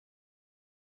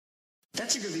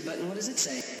That's a groovy button. What does it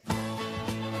say?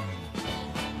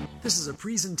 This is a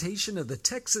presentation of the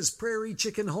Texas Prairie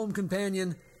Chicken Home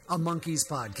Companion, a Monkees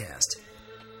podcast.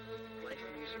 Life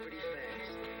moves pretty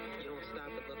fast. You don't stop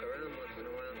and look around once in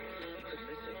a while, you could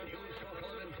miss it. News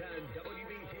 1110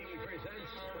 WBT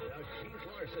presents The Keith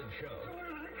Larson Show. Well,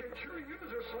 I could sure use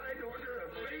a side order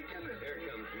of bacon. Here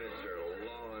comes Mr.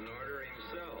 Law and Order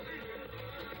himself.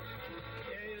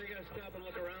 Yeah, you gotta stop and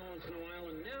look around once in a while,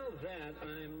 and now that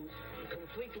I'm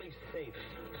completely safe.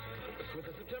 With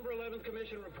the September 11th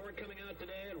Commission report coming out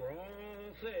today, and we're all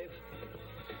safe,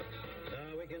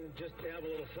 we can just have a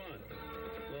little fun.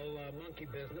 A little monkey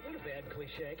business. What a bad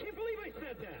cliche. I can't believe I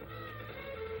said that.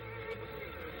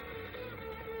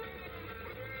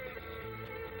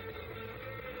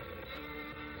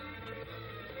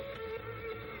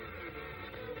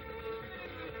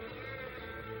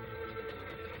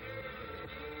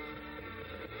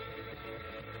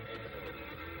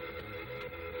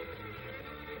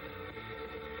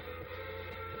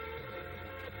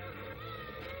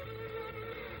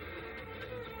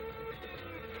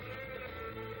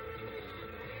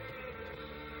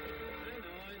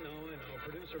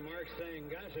 Producer Mark's saying,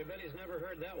 gosh, I bet he's never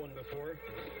heard that one before.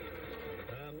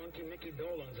 Monkey Micky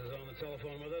Dolenz is on the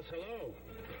telephone with us. Hello.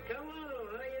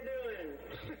 Hello, how you doing?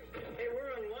 Hey,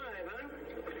 we're on live, huh?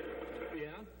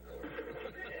 Yeah.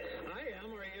 I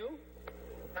am, are you?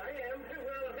 I am.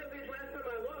 Well, at least last time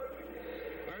I looked.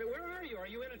 All right, where are you? Are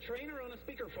you in a train or on a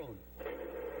speakerphone?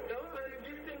 No, I'm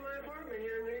just in my apartment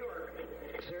here in New York.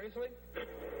 Seriously?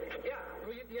 Yeah.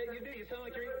 Oh, you do. You sound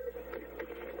like you're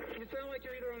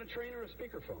either on a train or a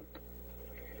speakerphone.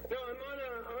 No, I'm on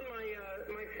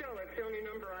my cell. That's the only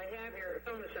number I have here.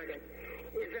 Hold on a second.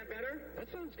 Is that better?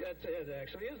 It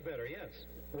actually is better, yes.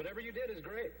 Whatever you did is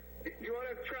great. Do you want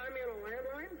to try me on a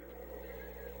landline?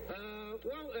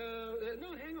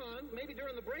 No, hang on. Maybe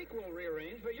during the break we'll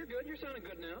rearrange, but you're good. You're sounding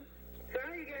good now. So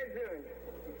how are you guys doing?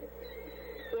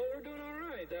 Well, we're doing all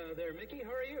right there, Mickey.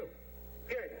 How are you?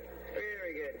 Good.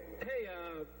 Very good. Hey,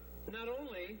 not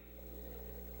only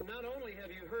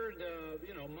have you heard,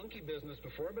 monkey business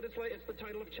before, but it's the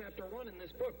title of chapter 1 in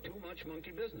this book, Too Much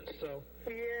Monkey Business. So.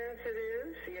 Yes, it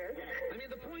is. Yes. I mean,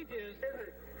 the point is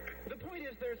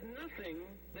there's nothing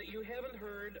that you haven't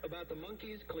heard about the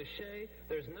Monkees cliche.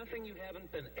 There's nothing you haven't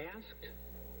been asked.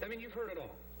 I mean, you've heard it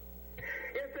all.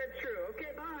 Yes, that's true.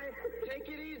 Okay, bye. Take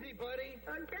it easy, buddy.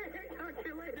 Okay, talk to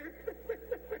you later.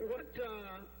 But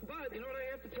you know what I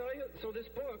have to tell you? So this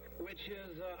book, which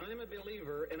is I'm a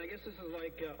Believer, and I guess this is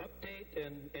like update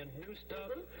and new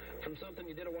stuff from something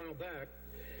you did a while back.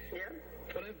 Yeah.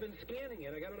 But I've been scanning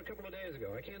it. I got it a couple of days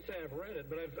ago. I can't say I've read it,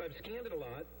 but I've scanned it a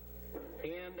lot.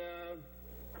 And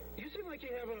you seem like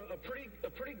you have a pretty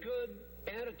good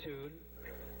attitude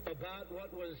about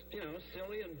what was,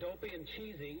 silly and dopey and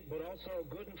cheesy, but also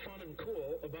good and fun and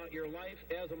cool about your life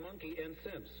as a monkey and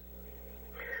since.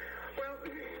 Well,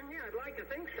 yeah, I'd like to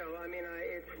think so. I mean,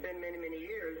 it's been many, many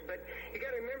years, but you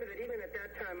got to remember that even at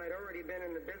that time, I'd already been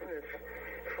in the business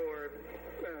for,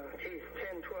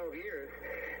 10, 12 years.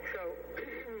 So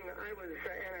I was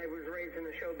raised in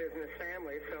a show business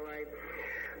family, so I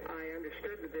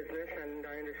understood the business, and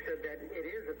I understood that it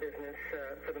is a business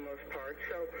for the most part.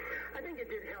 So I think it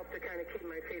did help to kind of keep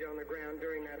my feet on the ground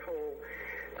during that whole,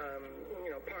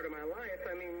 part of my life.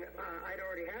 I mean, I'd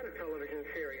already had a television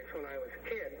series when I was a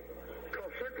kid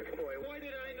called Circus Boy. Boy,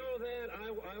 did I know that. I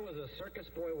was a Circus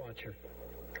Boy watcher.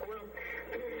 Well,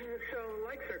 so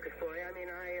like Circus Boy, I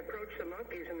mean, I approached the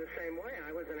Monkees in the same way.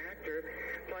 I was an actor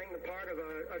playing the part of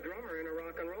a drummer in a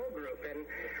rock and roll group, and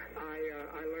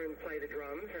I learned to play the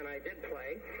drums, and I did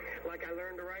play, like I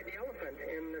learned to ride the elephant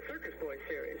in the Circus Boy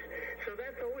series. So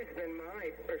that's always been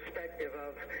my perspective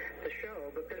of the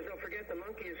show, because don't forget the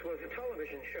Monkees was a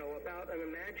television show about an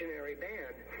imaginary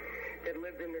band that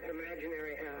lived in this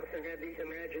imaginary house and had these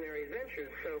imaginary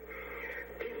adventures. So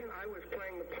I was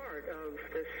playing the part of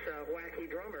this wacky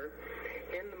drummer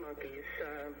in the Monkees,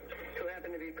 who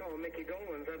happened to be called Micky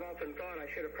Dolenz. I've often thought I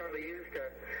should have probably used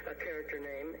a character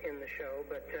name in the show,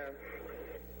 but,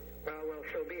 well,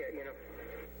 so be it,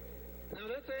 Now,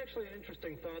 that's actually an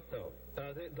interesting thought, though.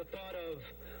 The thought of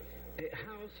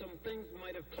how some things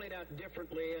might have played out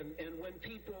differently, and when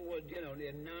people would,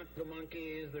 not the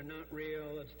Monkees, they're not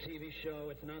real, it's a TV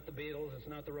show, it's not the Beatles, it's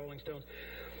not the Rolling Stones.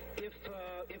 If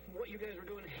what you guys were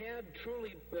doing had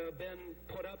truly been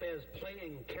put up as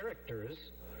playing characters,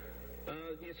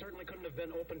 you certainly couldn't have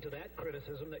been open to that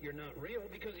criticism that you're not real,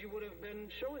 because you would have been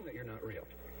showing that you're not real.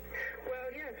 Well,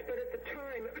 yes, but at the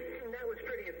time, that was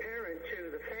pretty apparent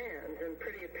to the fans and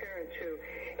pretty apparent to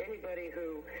anybody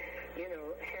who,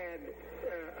 had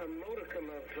a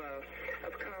modicum of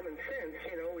common sense.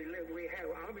 We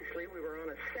actually, we were on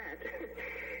a set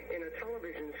in a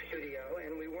television studio,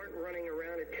 and we weren't running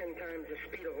around at 10 times the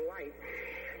speed of light.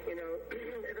 You know,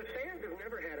 the fans have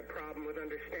never had a problem with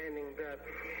understanding the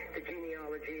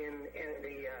genealogy and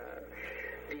the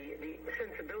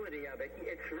sensibility of it.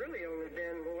 It's really only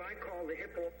been what I call the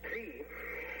hip Z,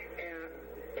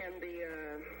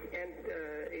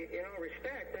 in all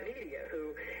respect, the media,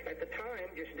 who at the time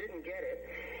just didn't get it,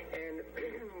 and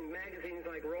magazines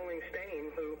like Rolling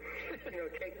Stone, who, you know,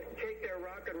 take their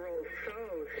rock and roll so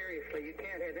seriously. You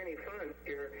can't have any fun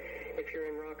if you're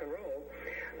in rock and roll.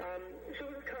 So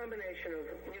it was a combination of,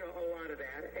 you know, a lot of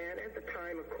that. And at the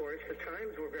time, of course, the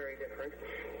times were very different.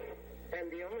 And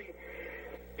you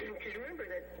remember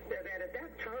that at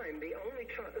that time, the only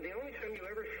time you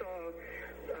ever saw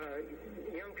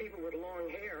young people with long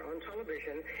hair on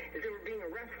television is they were being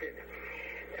arrested,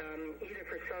 either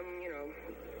for some, you know,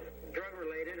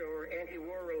 drug-related or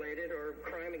anti-war related or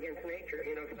crime against nature.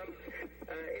 You know,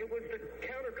 it was the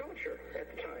counterculture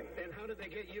at the time. And how did they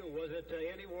get you? Was it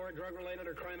anti-war, drug-related,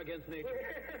 or crime against nature?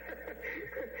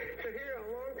 So here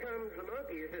along comes the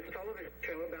Monkees, this television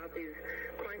show about these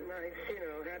quite nice, you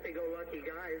know, happy-go-lucky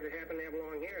guys that happen to have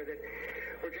long hair that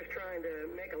were just trying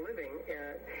to make a living.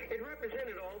 It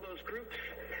represented all those groups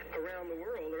around the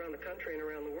world, around the country and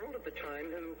around the world at the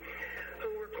time who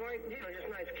were quite, you know,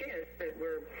 just nice kids that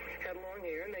had long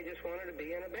hair and they just wanted to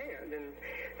be in a band. And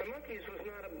the Monkees was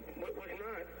not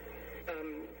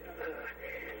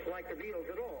like the Beatles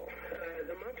at all.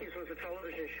 The Monkees was a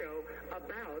television show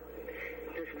about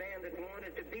this band that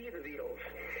wanted to be the Beatles.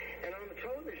 And on the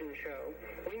television show,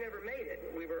 we never made it.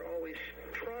 We were always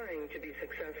trying to be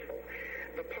successful.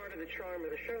 But part of the charm of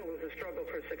the show was the struggle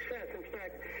for success. In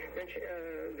fact,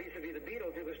 vis-a-vis the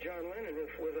Beatles, it was John Lennon who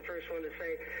was the first one to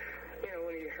say, you know,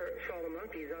 when he saw the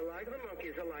Monkees, I like the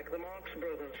Monkees, I like the Marx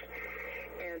Brothers.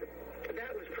 And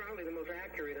that was probably the most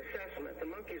accurate assessment. The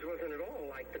Monkees wasn't at all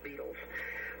like the Beatles.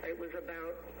 It was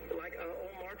about like an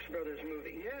old Marx Brothers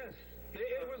movie. Yes.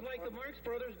 It was like the Marx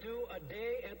Brothers do a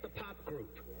day at the pop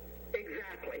group.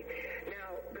 Exactly.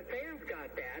 Now, the fans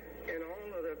got that, and all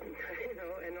of the, you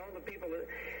know, and all the people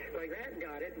like that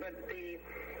got it, but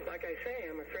like I say,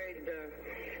 I'm afraid,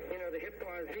 you know, the hip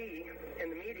Z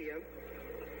and the media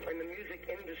and the music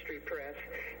industry press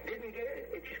didn't get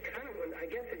it. It just kind of went, I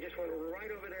guess it just went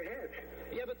right over their heads.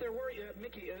 Yeah, but there were,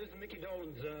 Micky, this is Micky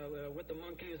Dolenz with the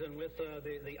Monkees and with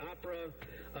the opera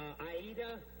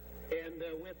Aida, and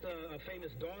with a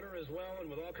famous daughter as well,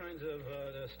 and with all kinds of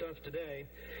stuff today.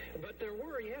 But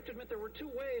you have to admit, there were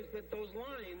two ways that those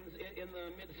lines in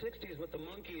the mid-'60s with the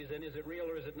Monkees and Is It Real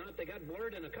or Is It Not, they got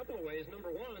blurred in a couple of ways.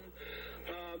 Number one,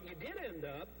 you did end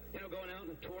up, you know, going out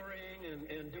and touring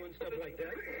and doing stuff like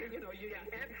that. You know,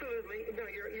 absolutely. No,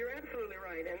 you're absolutely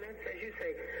right. And that's, as you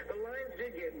say, the lines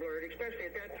did get blurred, especially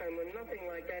at that time when nothing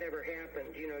like that ever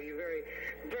happened. You know, you very,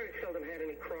 very seldom had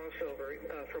any crossover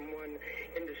from one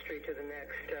industry to the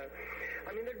next.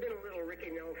 I mean, there'd been a little.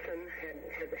 Ricky Nelson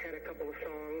had a couple of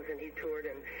songs, and he toured,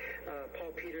 and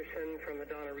Paul Peterson from the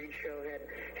Donna Reed Show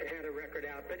had a record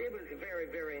out. But it was very,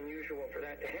 very unusual for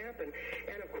that to happen,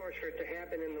 and of course for it to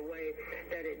happen in the way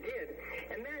that it did.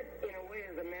 And that, in a way,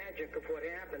 is the magic of what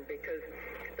happened, because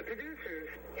the producers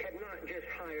had not just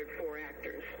hired 4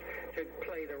 actors to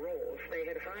play the roles. They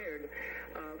had hired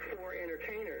 4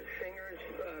 entertainers, singers,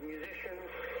 musicians,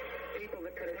 people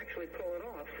that could actually pull it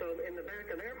off. So in the back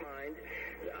of their mind,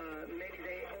 maybe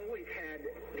they always had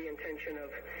the intention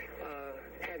of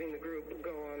having the group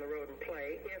go on the road and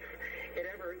play if it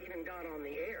ever even got on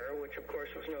the air, which of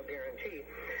course was no guarantee.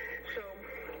 So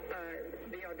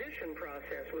the audition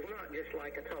process was not just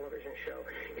like a television show.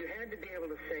 You had to be able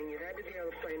to sing, you had to be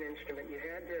able to play an instrument, you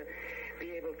had to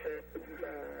be able to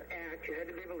act, you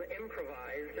had to be able to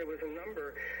improvise. There was a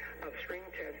number of screen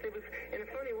tests. It was, in a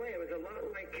funny way, it was a lot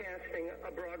like casting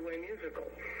a Broadway musical,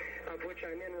 of which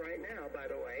I'm in right now, by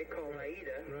the way, called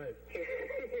Aida. Right.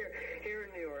 Here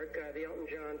in New York, the Elton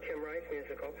John, Tim Rice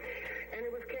musical. And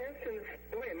it was cast in the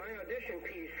same way. My audition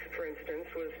piece, for instance,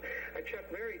 was a Chuck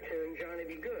Berry tune, Johnny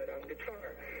Be Good, on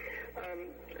guitar.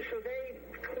 So they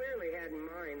clearly had in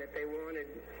mind that they wanted,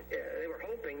 they were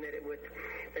hoping that it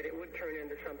would turn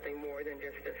into something more than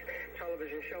just a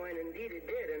television show, and indeed it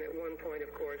did. And at one point,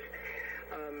 of course,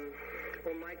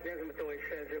 well, Mike Nesmith always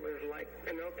says it was like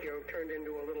Pinocchio turned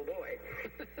into a little boy.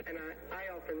 And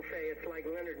I often say it's like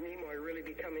Leonard Nimoy really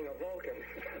becoming a Vulcan.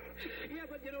 Yeah,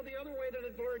 but, you know, the other way that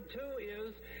it blurred, too,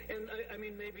 is, and I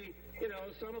mean, maybe, you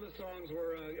know, some of the songs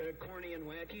were corny and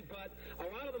wacky, but a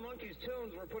lot of the Monkees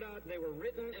tunes were put out, they were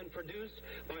written and produced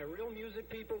by real music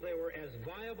people. They were as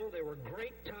viable, they were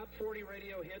great top 40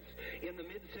 radio hits in the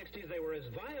mid-'60s. They were as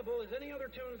viable as any other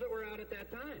tunes that were out at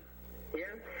that time.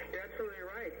 Yeah, you're absolutely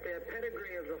right. The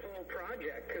pedigree of the whole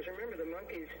project, because remember, the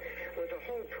Monkees was a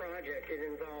whole project. It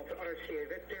involved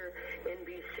RCA Victor,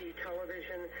 NBC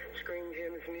Television, Screen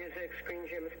Gems Music, Screen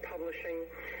Gems Publishing.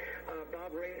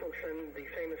 Bob Rafelson, the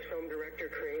famous film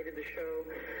director, created the show.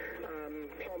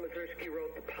 Paul Mazursky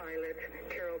wrote the pilot.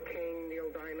 Carole King, Neil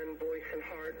Diamond, voice and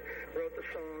heart, wrote the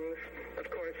songs.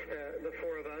 Of course, the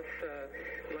four of us,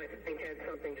 I think, had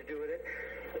something to do with it.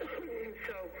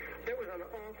 So there was an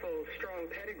awful strong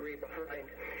pedigree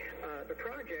behind the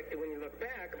project. And when you look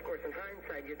back, of course, in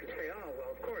hindsight, you could say, oh,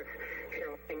 well, of course,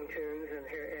 Carole King tunes and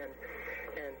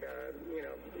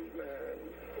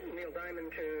Neil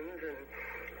Diamond tunes and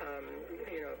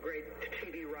great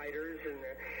TV writers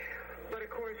but of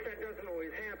course that doesn't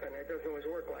always happen. It doesn't always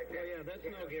work like that. Yeah, that's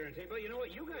no guarantee. But you know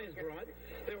what you guys brought?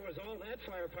 There was all that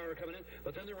firepower coming in,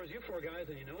 but then there was you four guys,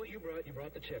 and you know what you brought? You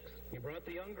brought the chicks. You brought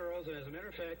the young girls, and as a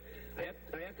matter of fact,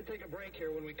 I have to take a break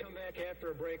here. When we come back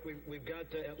after a break, we've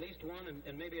got at least one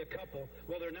and maybe a couple.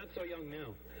 Well, they're not so young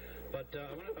now. But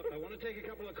I want to take a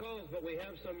couple of calls, but we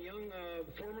have some young,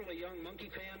 formerly young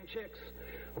Monkee fan chicks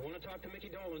who want to talk to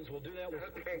Micky Dolenz. We'll do that.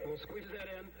 We'll squeeze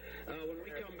that in when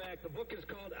we come back. The book is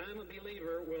called I'm a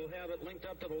Believer. We'll have it linked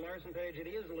up to the Larson page. It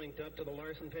is linked up to the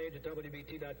Larson page at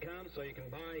WBT.com, so you can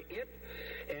buy it.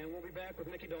 And we'll be back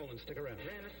with Micky Dolenz. Stick around.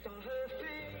 Then I saw her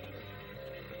face.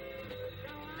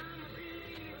 Now I'm a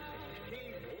believer.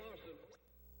 Keith Larson.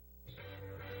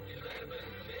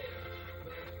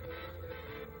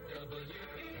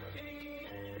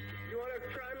 You want to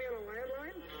try me on a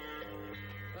landline?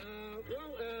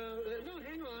 No,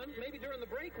 hang on. Maybe during the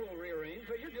break we'll rearrange,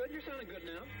 but you're good. You're sounding good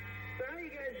now. So how you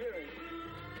guys doing?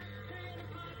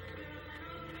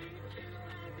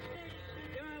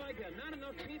 Yeah, I like that. Not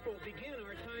enough people begin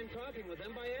our time talking with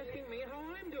them by asking me how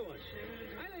I'm doing.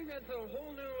 I think that's a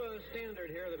whole new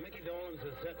standard here that Micky Dolenz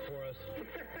has set for us.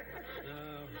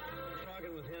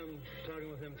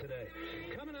 Talking with him today.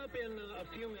 Coming up in a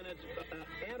few minutes,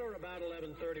 at or about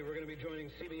 11:30, we're going to be joining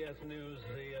CBS News.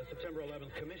 The September 11th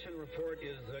Commission report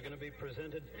is going to be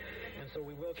presented, and so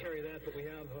we will carry that, but we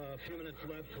have a few minutes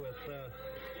left with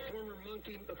former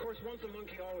Monkee, of course, once a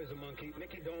Monkee, always a Monkee.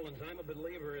 Micky Dolenz, I'm a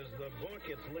Believer, is the book.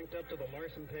 It's linked up to the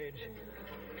Larson page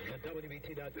at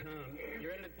WBT.com.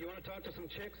 You want to talk to some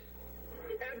chicks?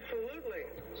 Absolutely.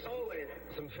 Always.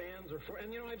 Some fans and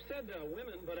I've said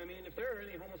women, but I mean, if there are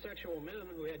any homosexual men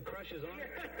who had crushes on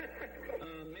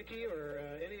Micky or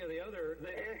any of the other,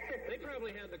 they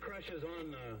probably had the crushes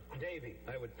on Davey,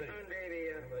 I would think. On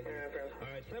Davey, yeah. All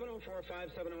right,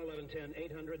 704-570-1110,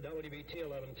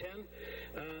 800-WBT-1110.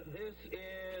 This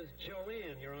is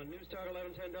Joanne. You're on News Talk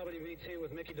 1110 WBT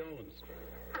with Micky Dolenz.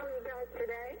 How are you guys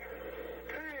today?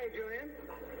 Hi, Joanne.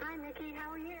 Hi, Micky.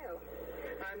 How are you?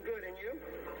 I'm good, and you?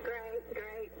 Great,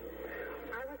 great.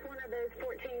 I was one of those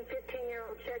 14,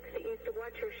 15-year-old chicks that used to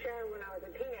watch your show when I was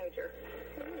a teenager.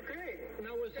 Oh, great.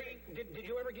 Now, did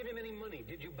you ever give him any money?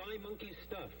 Did you buy Monkee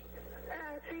stuff?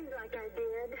 It seems like I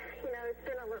did. It's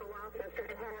been a little while since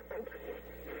that happened.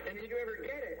 And did you ever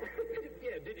get it?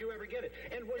 Yeah, did you ever get it?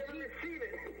 And was he receive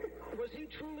it? Was he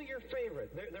truly your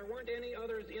favorite? There weren't any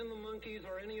others in the Monkees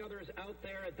or any others out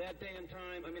there at that day and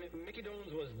time? I mean, Micky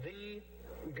Dolenz was the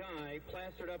guy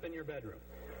plastered up in your bedroom.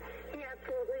 He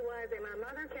absolutely was, and my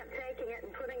mother kept taking it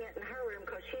and putting it in her room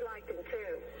because she liked him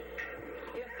too.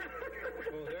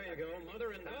 Well, there you go,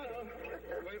 mother and daughter.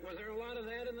 Wait, was there a lot of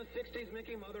that in the 60s,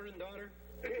 Micky, mother and daughter?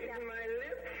 My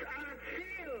lips are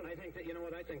sealed. I think that, you know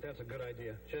what, I think that's a good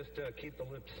idea. Just keep the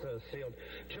lips sealed.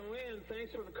 Joanne,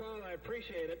 thanks for the call. I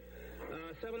appreciate it.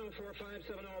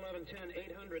 704-570-1110,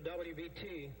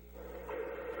 800-WBT.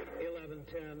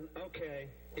 1110. Okay,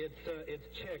 it's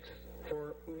chicks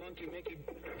for Monkee Micky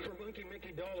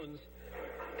Dolenz,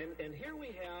 and here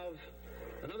we have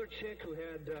another chick who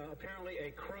had apparently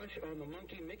a crush on the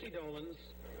Monkee Micky Dolenz.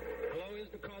 Hello, is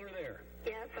the caller there?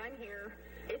 Yes, I'm here.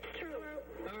 It's true.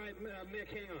 All right,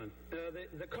 Mick, hang on.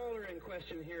 The caller in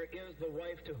question here is the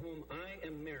wife to whom I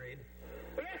am married.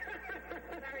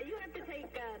 Sorry, you have to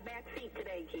take back seat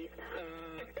today, Keith.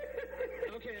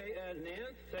 Okay,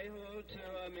 Nance, say hello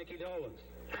to Micky Dolenz.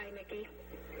 Hi, Micky.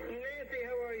 Nancy,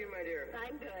 how are you, my dear?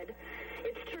 I'm good.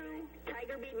 It's true.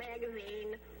 Tiger Beat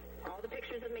magazine, all the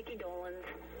pictures of Micky Dolenz.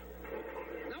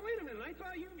 Now, wait a minute. I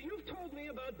thought you've told me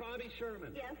about Bobby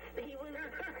Sherman. Yes, he was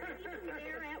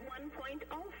there at one point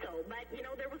also. But,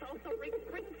 there was also Rick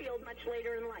Springfield much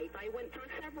later in life. I went through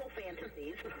several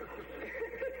fantasies.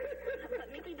 But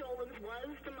Micky Dolenz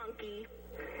was the Monkee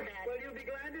that... Well, you'll be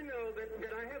glad to know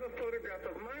that I have a photograph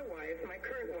of my wife, my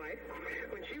current wife,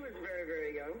 when she was very,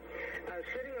 very young. young,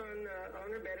 sitting on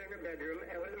her bed in her bedroom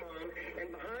with Mom,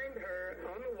 and behind her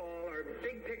on the wall are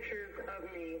big pictures of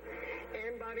me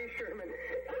and Bobby Sherman.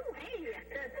 Oh, hey.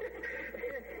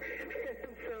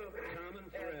 So, Common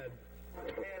thread.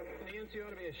 Nancy, you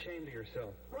ought to be ashamed of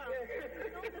yourself. Well,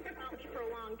 you know this about me for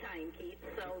a long time, Keith,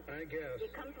 so I guess.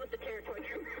 it comes with the territory.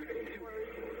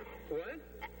 What?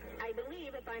 I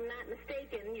believe, if I'm not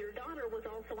mistaken, your daughter was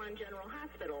also on General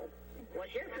Hospital. Was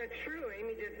she? yes, that's true.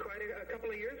 Amy did quite a couple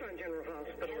of years on General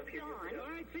Hospital. And Dawn. All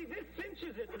right, see, this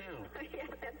cinches it now. Yeah,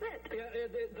 that's it.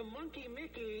 Yeah, the Monkey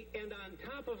Mickey, and on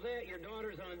top of that, your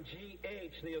daughter's on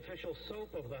GH, the official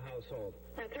soap of the household.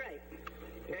 That's right.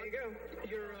 There you go.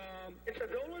 You're, It's a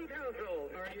Dolenz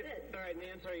household. All right,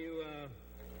 Nance, are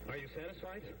you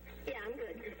satisfied? Yeah, I'm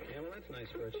good. Yeah, well, that's nice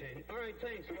for a change. All right,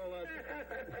 thanks.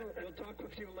 We'll talk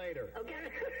with you later. Okay.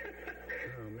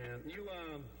 Oh, man.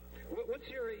 What's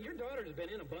your daughter's been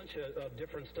in a bunch of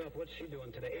different stuff. What's she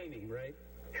doing today? Amy, right?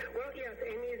 Well, yes,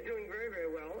 Amy is doing very, very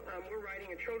well. We're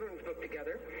writing a children's book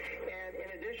together, and in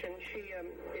addition, she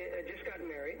just got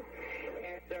married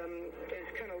and is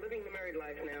kind of living the married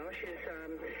life now. She's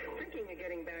thinking of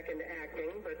getting back into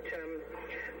acting, but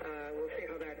we'll see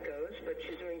how that goes. But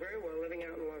she's doing very well, living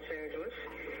out in Los Angeles.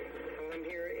 I'm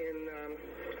here in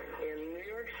New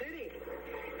York City.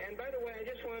 And by the way, I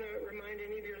just want to remind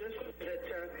any of your listeners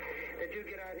that do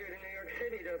get out here to New York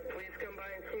City to please come by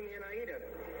and see me in Aida.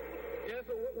 Yeah,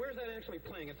 but where's that actually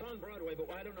playing? It's on Broadway, but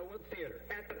I don't know what theater.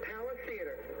 At the Palace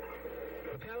Theater.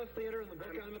 The Palace Theater, and the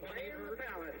book I'm a Believer.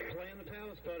 Playing the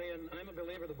Palace, buddy, and I'm a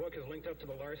Believer. The book is linked up to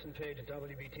the LARSON page at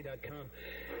WBT.com.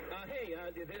 Hey,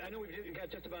 I know we've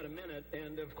got just about a minute,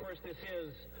 and of course this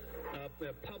is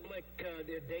public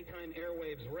daytime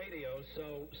airwaves radio,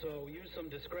 so use some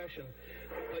discretion.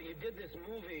 But you did this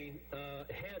movie,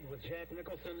 Head, with Jack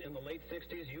Nicholson in the late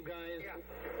 60s. You guys?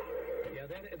 Yeah. Yeah,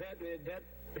 that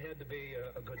had to be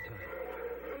a good time.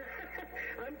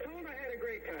 I'm told I had a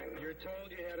great time. You're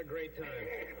told you had a great time.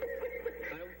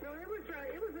 No, it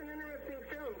was an interesting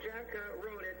film. Jack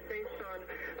wrote it based on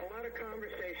a lot of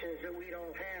conversations that we'd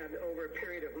all had over a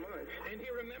period of months. And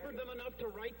he remembered them enough to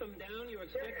write them down? You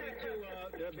expect me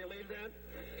to believe that?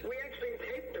 We actually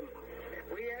taped them.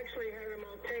 We actually had them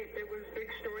all taped. It was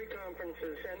big story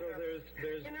conferences. And, so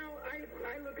there's... You know,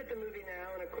 I look at the movie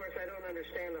now, and of course I don't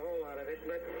understand a whole lot of it,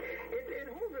 but it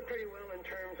holds up pretty well in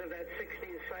terms of that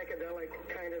 60s psychedelic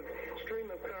kind of stream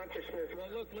of consciousness.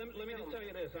 Well, look, let me just tell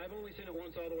you this. I've only seen it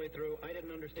once all the way through. I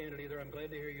didn't understand it either. I'm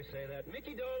glad to hear you say that.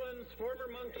 Micky Dolenz,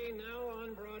 former Monkee, now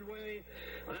on Broadway.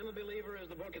 I'm a Believer, as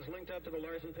the book is linked up to the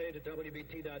LARSON page at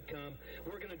WBT.com.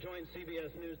 We're going to join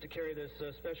CBS News to carry this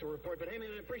special report. But, hey,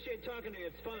 man, I appreciate talking to you.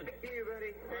 It's fun. Thank you,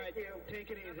 buddy. All right, Thank you. Take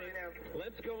it easy. Now.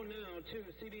 Let's go now to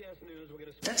CBS News. We'll get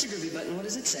a... That's a groovy button. What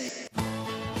does it say?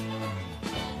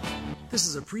 This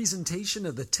is a presentation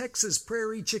of the Texas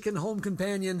Prairie Chicken Home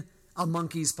Companion, a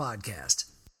Monkees podcast.